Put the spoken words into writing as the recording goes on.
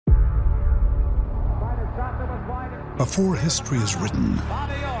Before history is written,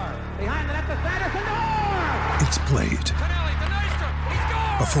 it's played.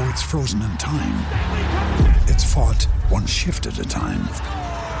 Before it's frozen in time, it's fought one shift at a time.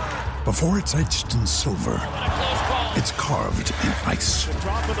 Before it's etched in silver, it's carved in ice.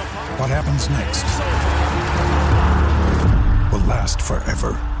 What happens next will last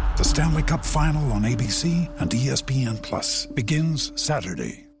forever. The Stanley Cup Final on ABC and ESPN Plus begins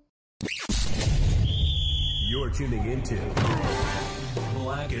Saturday. You're tuning into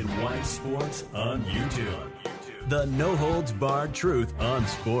Black and White Sports on YouTube. The no-holds-barred truth on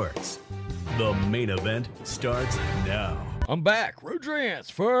sports. The main event starts now. I'm back. Rodrance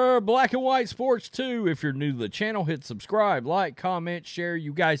for Black and White Sports 2. If you're new to the channel, hit subscribe, like, comment, share.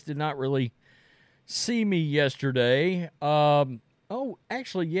 You guys did not really see me yesterday.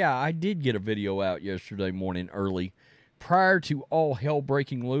 Actually, yeah, I did get a video out yesterday morning early. Prior to all hell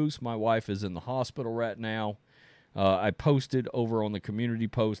breaking loose, my wife is in the hospital right now. I posted over on the community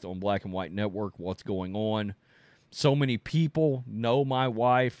post on Black and White Network what's going on. So many people know my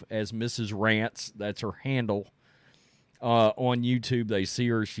wife as Mrs. Rants. That's her handle. On YouTube, they see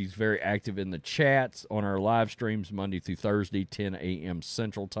her. She's very active in the chats on our live streams Monday through Thursday, 10 a.m.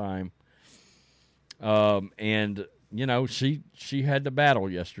 Central Time. And, you know, she had to battle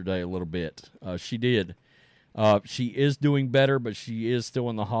yesterday a little bit. She did. She is doing better, but she is still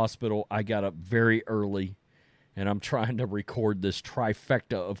in the hospital. I got up very early, and I'm trying to record this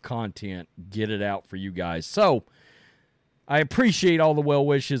trifecta of content, get it out for you guys. So I appreciate all the well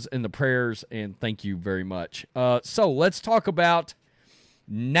wishes and the prayers, and thank you very much. So let's talk about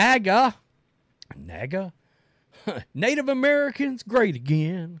NAGA. NAGA? Native Americans great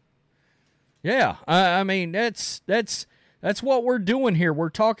again. Yeah, I mean, that's what we're doing here. We're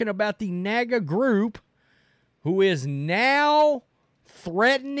talking about the NAGA group who is now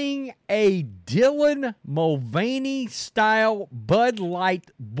threatening a Dylan Mulvaney-style Bud Light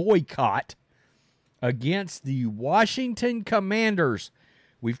boycott against the Washington Commanders.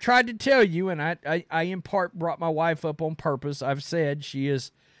 We've tried to tell you, and I in part brought my wife up on purpose. I've said she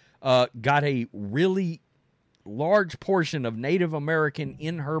has got a really large portion of Native American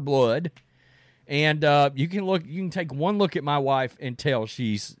in her blood. And you can take one look at my wife and tell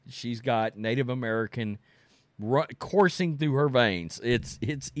she's got Native American coursing through her veins.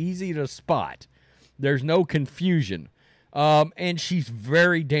 It's easy to spot. There's no confusion. And she's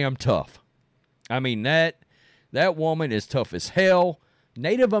very damn tough. I mean, that woman is tough as hell.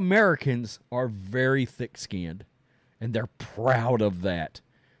 Native Americans are very thick-skinned, and they're proud of that.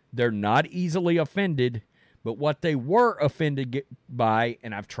 They're not easily offended, but what they were offended by,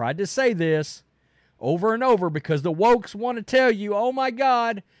 and I've tried to say this over and over because the wokes want to tell you, oh my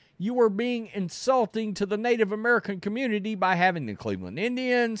God, you were being insulting to the Native American community by having the Cleveland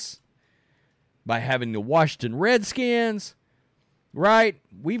Indians, by having the Washington Redskins, right?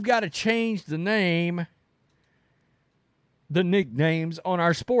 We've got to change the nicknames on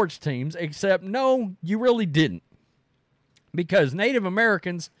our sports teams, except no, you really didn't. Because Native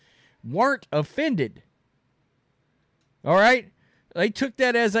Americans weren't offended. All right? They took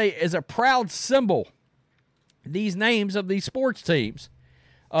that as a proud symbol, these names of these sports teams.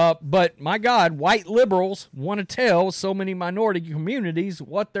 But, my God, white liberals want to tell so many minority communities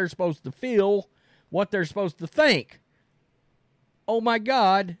what they're supposed to feel, what they're supposed to think. Oh, my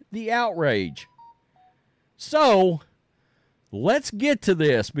God, the outrage. So, let's get to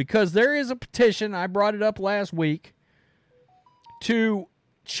this, because there is a petition, I brought it up last week, to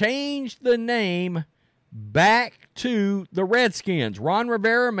change the name back to the Redskins. Ron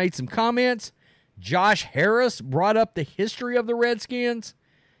Rivera made some comments. Josh Harris brought up the history of the Redskins,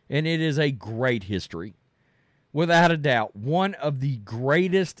 and it is a great history. Without a doubt, one of the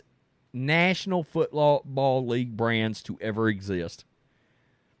greatest National Football League brands to ever exist.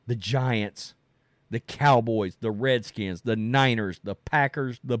 The Giants, the Cowboys, the Redskins, the Niners, the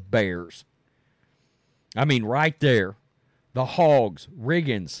Packers, the Bears. I mean, right there. The Hogs,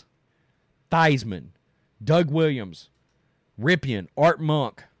 Riggins, Theismann, Doug Williams, Ripien, Art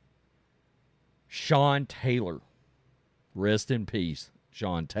Monk, Sean Taylor. Rest in peace,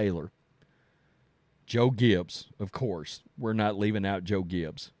 Sean Taylor. Joe Gibbs, of course. We're not leaving out Joe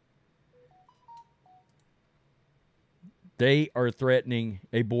Gibbs. They are threatening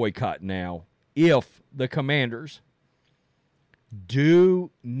a boycott now if the Commanders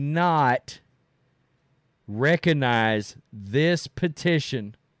do not recognize this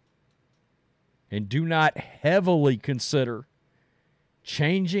petition and do not heavily consider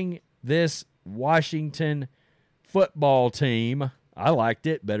changing this Washington football team, I liked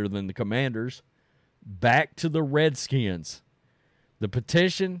it better than the Commanders, back to the Redskins. The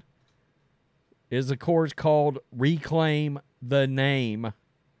petition is, of course, called Reclaim the Name,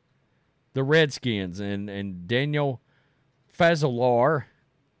 the Redskins. And Daniel Fazolar,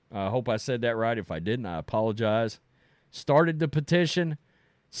 I hope I said that right. If I didn't, I apologize, started the petition.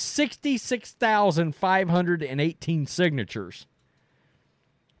 66,518 signatures.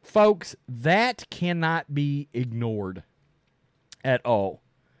 Folks, that cannot be ignored at all.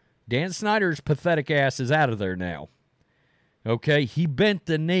 Dan Snyder's pathetic ass is out of there now. Okay, he bent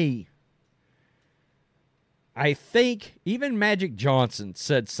the knee. I think even Magic Johnson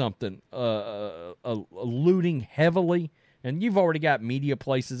said something alluding heavily, and you've already got media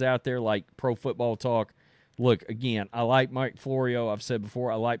places out there like Pro Football Talk. Look, again, I like Mike Florio. I've said before,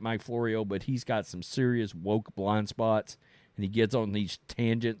 I like Mike Florio, but he's got some serious woke blind spots, and he gets on these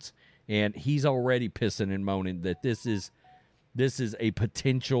tangents, and he's already pissing and moaning that this is a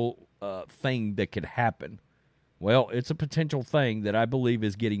potential thing that could happen. Well, it's a potential thing that I believe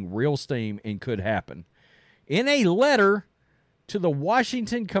is getting real steam and could happen. In a letter to the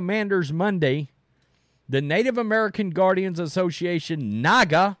Washington Commanders Monday, the Native American Guardians Association,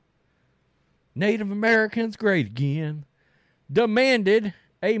 NAGA, Native Americans Great Again, demanded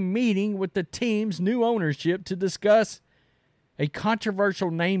a meeting with the team's new ownership to discuss a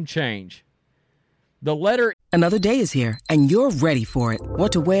controversial name change. The letter... Another day is here, and you're ready for it.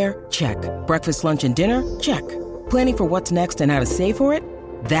 What to wear? Check. Breakfast, lunch, and dinner? Check. Planning for what's next and how to save for it?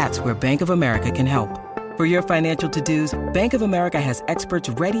 That's where Bank of America can help. For your financial to-dos, Bank of America has experts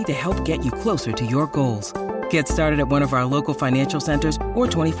ready to help get you closer to your goals. Get started at one of our local financial centers or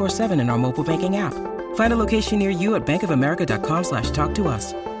 24/7 in our mobile banking app. Find a location near you at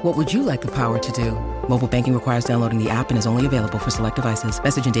bankofamerica.com/talktous. What would you like the power to do? Mobile banking requires downloading the app and is only available for select devices.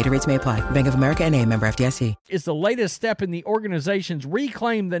 Message and data rates may apply. Bank of America N.A., member FDIC. Is the latest step in the organization's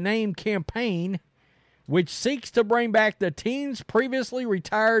Reclaim the Name campaign, which seeks to bring back the team's previously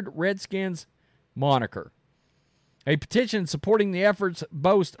retired Redskins moniker. A petition supporting the efforts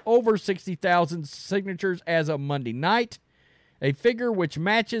boasts over 60,000 signatures as of Monday night, a figure which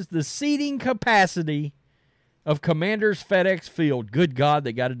matches the seating capacity of Commanders FedEx Field. Good God,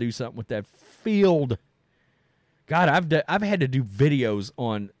 they got to do something with that field. God, I've had to do videos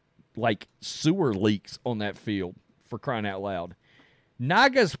on like sewer leaks on that field, for crying out loud.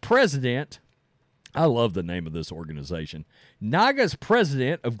 NAGA's president, I love the name of this organization, NAGA's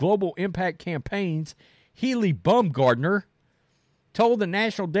president of Global Impact Campaigns, Healy Baumgardner, told the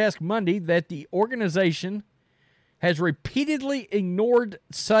National Desk Monday that the organization has repeatedly ignored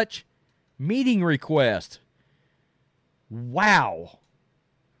such meeting requests. Wow.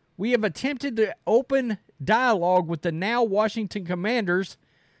 We have attempted to open dialogue with the now Washington Commanders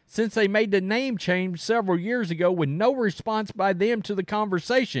since they made the name change several years ago with no response by them to the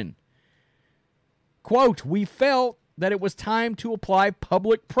conversation. Quote, we felt that it was time to apply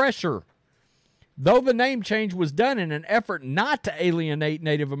public pressure. Though the name change was done in an effort not to alienate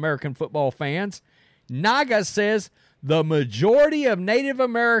Native American football fans, NAGA says the majority of Native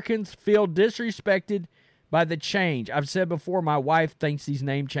Americans feel disrespected by the change. I've said before, my wife thinks these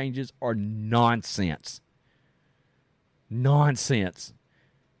name changes are nonsense. Nonsense.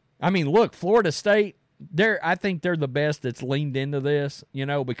 I mean, look, Florida State, I think they're the best that's leaned into this,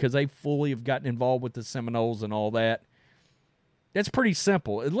 because they fully have gotten involved with the Seminoles and all that. That's pretty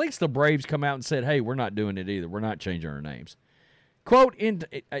simple. At least the Braves come out and said, hey, we're not doing it either. We're not changing our names. Quote,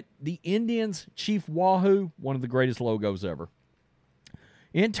 the Indians' Chief Wahoo, one of the greatest logos ever.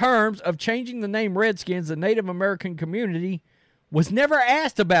 In terms of changing the name Redskins, the Native American community was never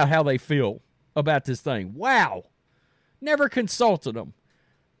asked about how they feel about this thing. Wow. Never consulted them.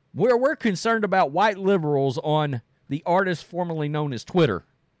 We're concerned about white liberals on the artist formerly known as Twitter.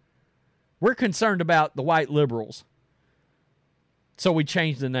 We're concerned about the white liberals. So we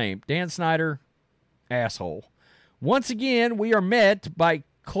changed the name. Dan Snyder, asshole. Once again, we are met by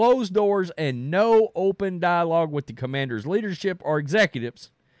closed doors and no open dialogue with the Commanders' leadership or executives.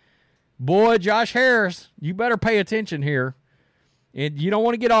 Boy, Josh Harris, you better pay attention here. And you don't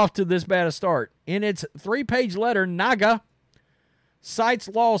want to get off to this bad a start. In its 3-page letter, NAGA cites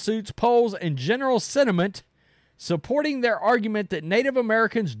lawsuits, polls, and general sentiment supporting their argument that Native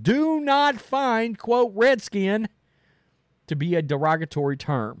Americans do not find, quote, redskin to be a derogatory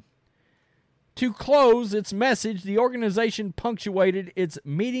term. To close its message, the organization punctuated its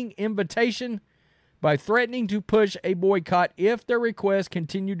meeting invitation by threatening to push a boycott if their requests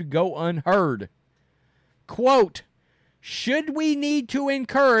continue to go unheard. Quote, should we need to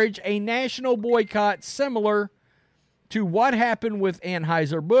encourage a national boycott similar to what happened with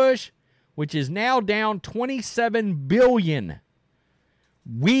Anheuser-Busch, which is now down $27 billion.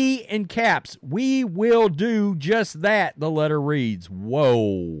 We, in caps, we will do just that, the letter reads.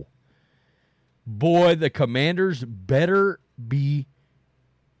 Whoa. Boy, the Commanders better be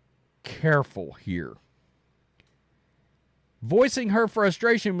careful here. Voicing her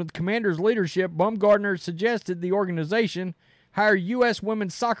frustration with Commanders' leadership, Baumgartner suggested the organization hire U.S.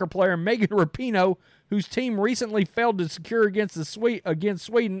 women's soccer player Megan Rapinoe, whose team recently failed to secure against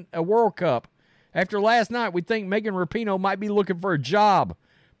Sweden a World Cup. After last night, we think Megan Rapinoe might be looking for a job.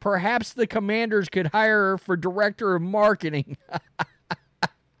 Perhaps the Commanders could hire her for director of marketing.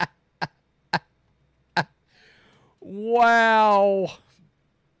 Wow.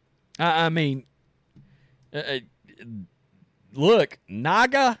 I mean, look,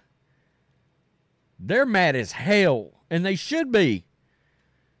 Naga, they're mad as hell, and they should be.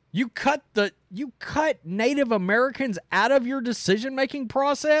 You cut Native Americans out of your decision-making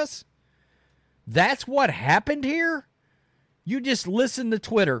process? That's what happened here? You just listen to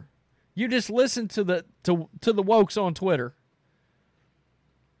Twitter. You just listen to the wokes on Twitter.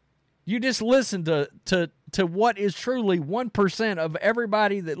 You just listen to what is truly 1% of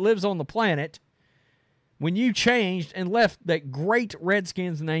everybody that lives on the planet when you changed and left that great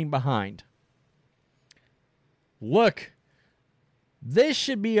Redskins name behind. Look, this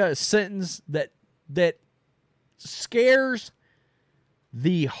should be a sentence that scares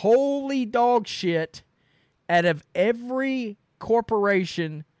the holy dog shit out of every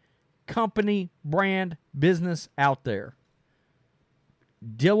corporation, company, brand, business out there.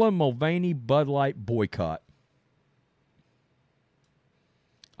 Dylan Mulvaney Bud Light boycott.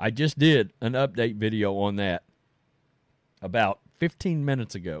 I just did an update video on that about 15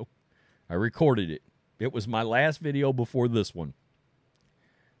 minutes ago. I recorded it. It was my last video before this one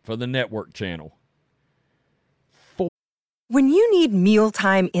for the network channel. When you need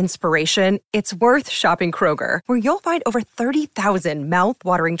mealtime inspiration, it's worth shopping Kroger, where you'll find over 30,000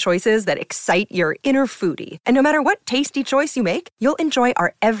 mouth-watering choices that excite your inner foodie. And no matter what tasty choice you make, you'll enjoy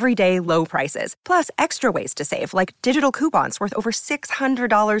our everyday low prices, plus extra ways to save, like digital coupons worth over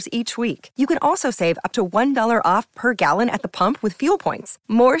 $600 each week. You can also save up to $1 off per gallon at the pump with fuel points.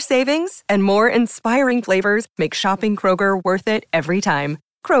 More savings and more inspiring flavors make shopping Kroger worth it every time.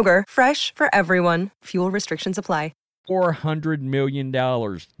 Kroger, fresh for everyone. Fuel restrictions apply. $400 million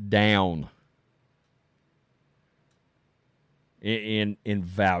down in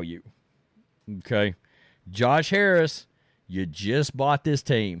value. Okay. Josh Harris, you just bought this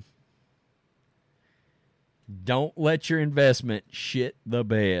team. Don't let your investment shit the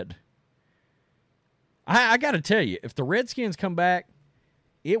bed. I got to tell you, if the Redskins come back,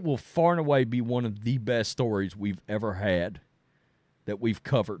 it will far and away be one of the best stories we've ever had, that we've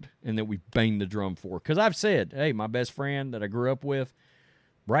covered and that we've banged the drum for. Because I've said, hey, my best friend that I grew up with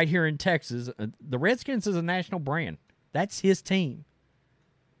right here in Texas, the Redskins is a national brand. That's his team.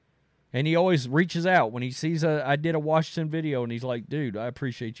 And he always reaches out when he sees I did a Washington video, and he's like, dude, I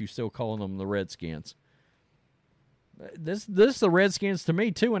appreciate you still calling them the Redskins. This is the Redskins to me,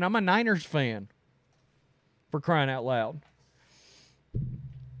 too, and I'm a Niners fan, for crying out loud.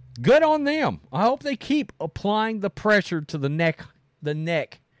 Good on them. I hope they keep applying the pressure to the neck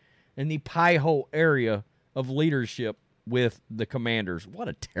and the pie hole area of leadership with the Commanders. What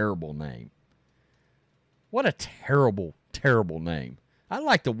a terrible name. What a terrible, terrible name. I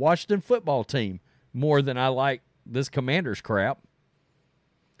like the Washington football team more than I like this Commanders crap.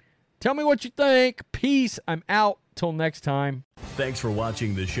 Tell me what you think. Peace. I'm out. Till next time. Thanks for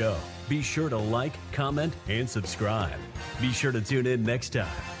watching the show. Be sure to like, comment, and subscribe. Be sure to tune in next time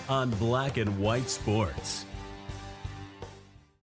on Black and White Sports.